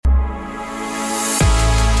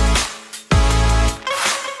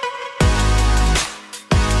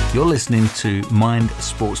You're listening to Mind,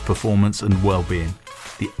 Sports Performance and Wellbeing,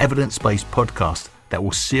 the evidence-based podcast that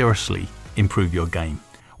will seriously improve your game.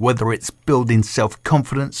 Whether it's building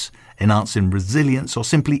self-confidence, enhancing resilience, or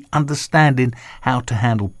simply understanding how to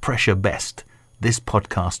handle pressure best, this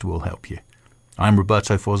podcast will help you. I'm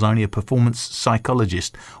Roberto Forzoni, a performance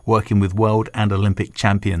psychologist working with world and Olympic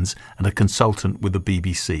champions and a consultant with the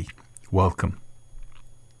BBC. Welcome.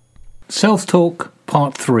 Self-talk,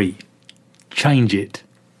 Part 3. Change it.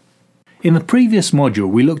 In the previous module,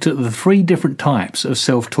 we looked at the 3 different types of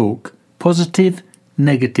self-talk: positive,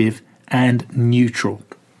 negative, and neutral,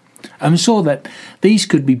 and saw that these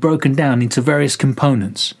could be broken down into various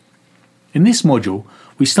components. In this module,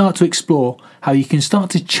 we start to explore how you can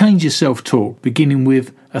start to change your self-talk, beginning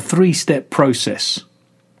with a 3-step process.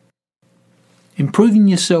 Improving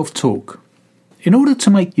your self-talk. In order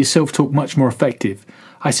to make your self-talk much more effective,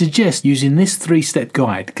 I suggest using this 3-step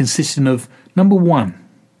guide consisting of number 1,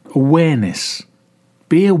 awareness.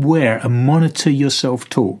 Be aware and monitor your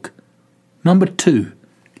self-talk. Number 2,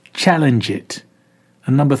 challenge it.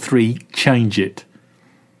 And number 3, change it.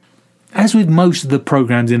 As with most of the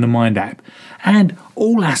programs in the Mind app and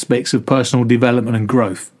all aspects of personal development and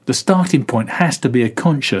growth, the starting point has to be a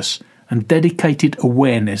conscious and dedicated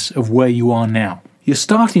awareness of where you are now. Your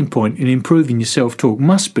starting point in improving your self-talk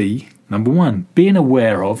must be, number 1, being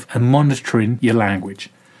aware of and monitoring your language.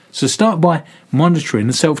 So start by monitoring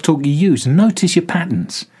the self-talk you use and notice your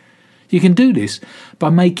patterns. You can do this by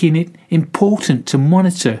making it important to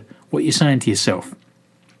monitor what you're saying to yourself.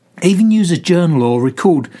 Even use a journal or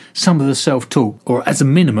record some of the self-talk, or as a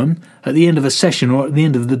minimum, at the end of a session or at the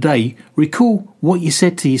end of the day, recall what you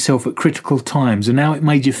said to yourself at critical times and how it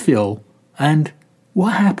made you feel and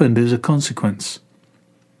what happened as a consequence.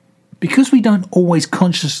 Because we don't always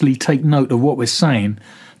consciously take note of what we're saying,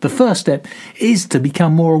 the first step is to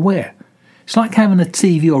become more aware. It's like having a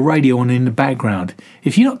TV or radio on in the background.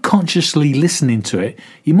 If you're not consciously listening to it,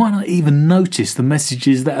 you might not even notice the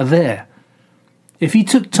messages that are there. If you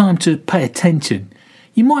took time to pay attention,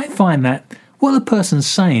 you might find that what the person's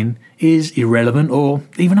saying is irrelevant or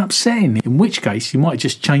even upsetting, in which case you might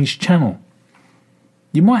just change channel.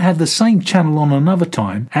 You might have the same channel on another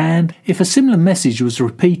time, and if a similar message was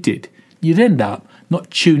repeated, you'd end up not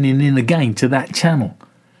tuning in again to that channel.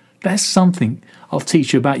 That's something I'll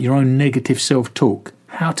teach you about your own negative self-talk,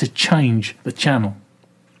 how to change the channel.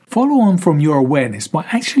 Follow on from your awareness by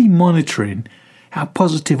actually monitoring how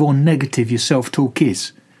positive or negative your self-talk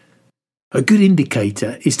is. A good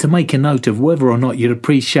indicator is to make a note of whether or not you'd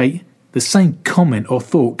appreciate the same comment or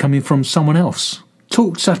thought coming from someone else.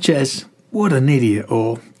 Talk such as, "What an idiot,"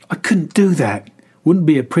 or "I couldn't do that," wouldn't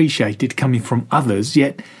be appreciated coming from others,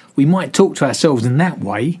 yet we might talk to ourselves in that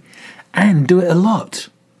way and do it a lot.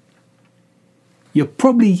 You'll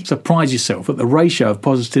probably surprise yourself at the ratio of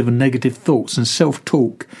positive and negative thoughts and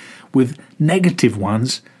self-talk, with negative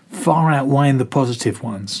ones far outweighing the positive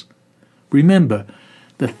ones. Remember,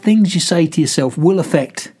 the things you say to yourself will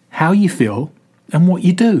affect how you feel and what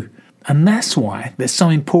you do, and that's why they're so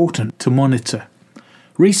important to monitor.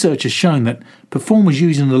 Research has shown that performers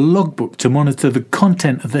using the logbook to monitor the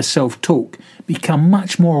content of their self-talk become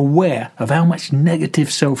much more aware of how much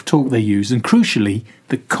negative self-talk they use and, crucially,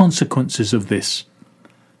 the consequences of this.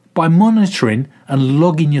 By monitoring and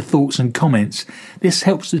logging your thoughts and comments, this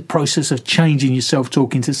helps the process of changing your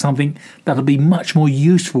self-talk into something that'll be much more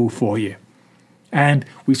useful for you. And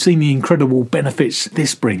we've seen the incredible benefits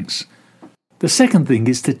this brings. The second thing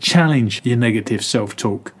is to challenge your negative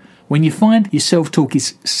self-talk. When you find your self-talk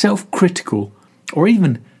is self-critical or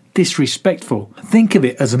even disrespectful, think of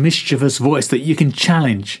it as a mischievous voice that you can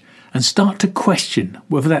challenge and start to question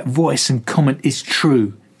whether that voice and comment is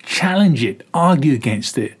true. Challenge it, argue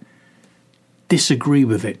against it, disagree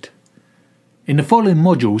with it. In the following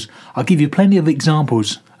modules, I'll give you plenty of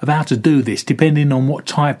examples of how to do this depending on what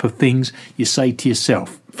type of things you say to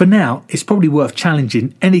yourself. For now, it's probably worth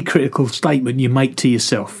challenging any critical statement you make to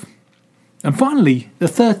yourself. And finally, the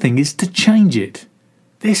third thing is to change it.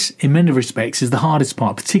 This, in many respects, is the hardest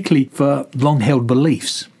part, particularly for long-held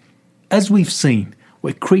beliefs. As we've seen,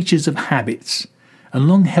 we're creatures of habits, and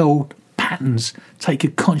long-held patterns take a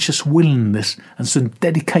conscious willingness and some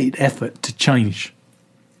dedicated effort to change.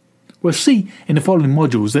 We'll see in the following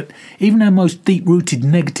modules that even our most deep-rooted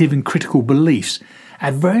negative and critical beliefs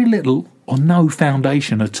have very little or no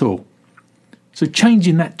foundation at all. So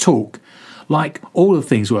changing that talk, like all the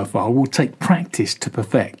things worthwhile, will take practice to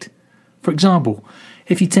perfect. For example,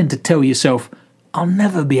 if you tend to tell yourself, "I'll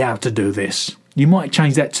never be able to do this," you might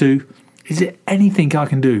change that to, "Is there anything I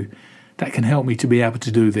can do that can help me to be able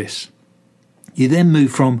to do this?" You then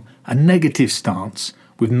move from a negative stance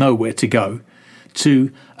with nowhere to go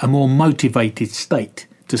to a more motivated state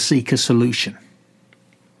to seek a solution.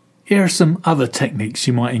 Here are some other techniques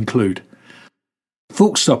you might include.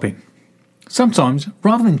 Thought stopping. Sometimes,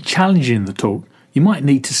 rather than challenging the talk, you might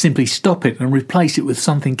need to simply stop it and replace it with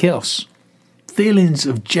something else. Feelings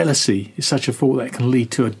of jealousy is such a thought that can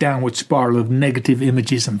lead to a downward spiral of negative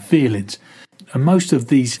images and feelings, and most of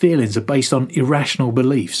these feelings are based on irrational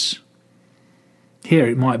beliefs. Here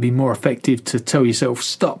it might be more effective to tell yourself,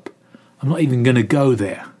 stop, I'm not even going to go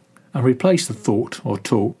there, and replace the thought or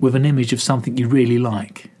talk with an image of something you really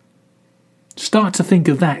like. Start to think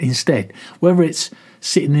of that instead, whether it's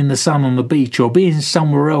sitting in the sun on the beach or being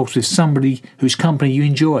somewhere else with somebody whose company you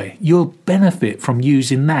enjoy. You'll benefit from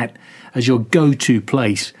using that as your go-to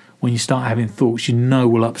place when you start having thoughts you know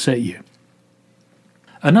will upset you.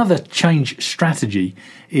 Another change strategy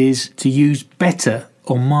is to use better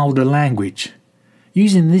or milder language.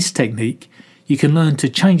 Using this technique, you can learn to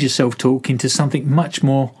change your self-talk into something much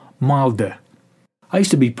more milder. I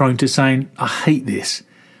used to be prone to saying, I hate this,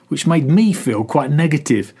 which made me feel quite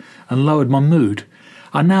negative and lowered my mood.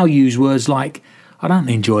 I now use words like, I don't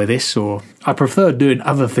enjoy this, or I prefer doing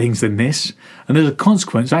other things than this, and as a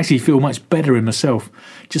consequence I actually feel much better in myself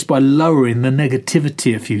just by lowering the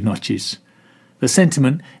negativity a few notches. The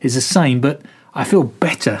sentiment is the same, but I feel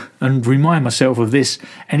better and remind myself of this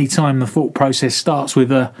anytime the thought process starts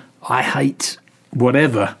with a I hate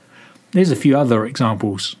whatever. There's a few other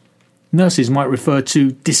examples. Nurses might refer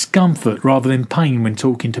to discomfort rather than pain when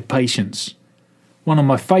talking to patients. One of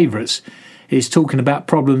my favourites is talking about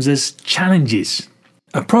problems as challenges.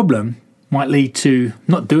 A problem might lead to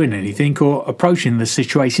not doing anything or approaching the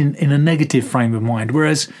situation in a negative frame of mind,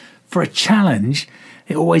 whereas for a challenge,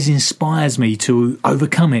 it always inspires me to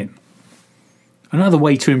overcome it. Another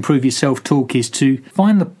way to improve your self-talk is to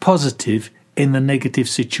find the positive in the negative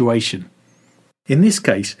situation. In this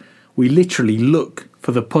case, we literally look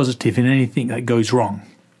for the positive in anything that goes wrong.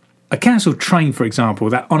 A cancelled train, for example,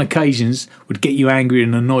 that on occasions would get you angry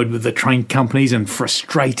and annoyed with the train companies and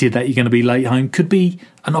frustrated that you're going to be late home, could be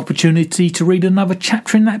an opportunity to read another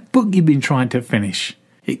chapter in that book you've been trying to finish.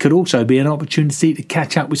 It could also be an opportunity to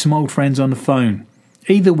catch up with some old friends on the phone.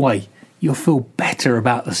 Either way, you'll feel better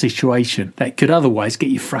about the situation that could otherwise get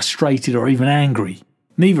you frustrated or even angry.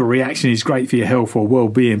 Neither reaction is great for your health or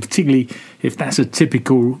well-being, particularly if that's a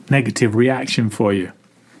typical negative reaction for you.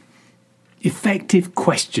 Effective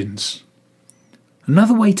questions.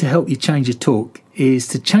 Another way to help you change your talk is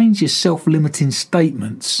to change your self-limiting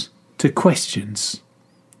statements to questions.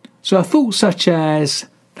 So a thought such as,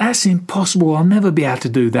 that's impossible, I'll never be able to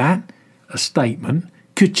do that, a statement,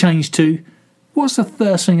 could change to, what's the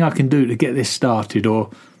first thing I can do to get this started? Or,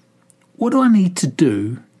 what do I need to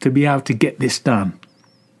do to be able to get this done?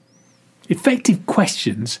 Effective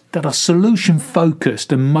questions that are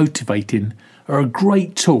solution-focused and motivating are a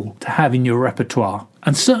great tool to have in your repertoire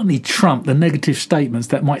and certainly trump the negative statements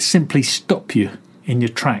that might simply stop you in your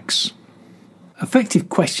tracks. Effective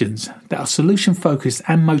questions that are solution-focused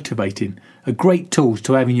and motivating are great tools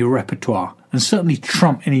to have in your repertoire and certainly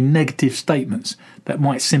trump any negative statements that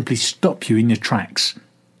might simply stop you in your tracks.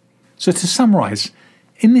 So to summarise,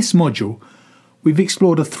 in this module, we've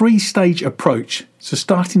explored a 3-stage approach to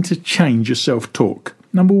starting to change your self-talk.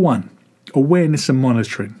 Number 1, awareness and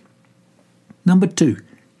monitoring. Number 2,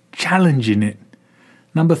 challenging it.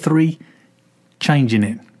 Number 3, changing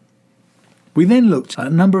it. We then looked at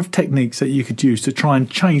a number of techniques that you could use to try and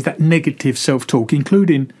change that negative self-talk,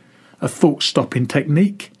 including a thought-stopping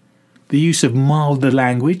technique, the use of milder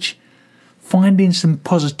language, finding some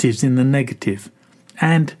positives in the negative,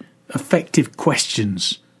 and effective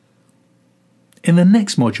questions. In the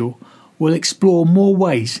next module, we'll explore more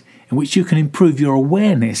ways in which you can improve your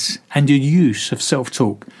awareness and your use of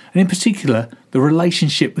self-talk, and in particular, the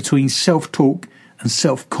relationship between self-talk and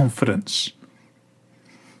self-confidence.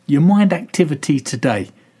 Your mind activity today.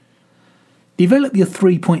 Develop your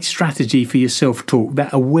 3-point strategy for your self-talk,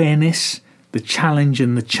 that awareness, the challenge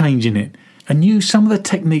and the change in it, and use some of the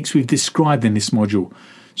techniques we've described in this module,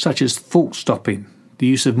 such as thought-stopping, the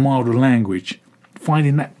use of milder language,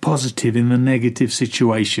 finding that positive in the negative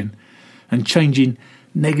situation, and changing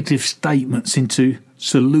negative statements into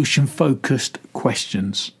solution-focused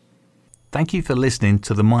questions. Thank you for listening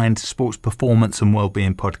to the Mind, Sports, Performance and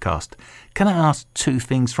Wellbeing podcast. Can I ask 2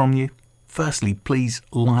 things from you? Firstly, please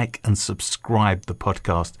like and subscribe the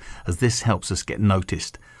podcast, as this helps us get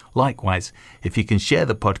noticed. Likewise, if you can share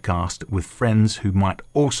the podcast with friends who might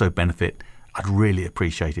also benefit, I'd really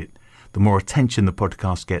appreciate it. The more attention the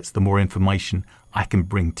podcast gets, the more information I can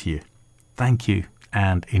bring to you. Thank you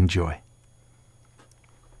and enjoy.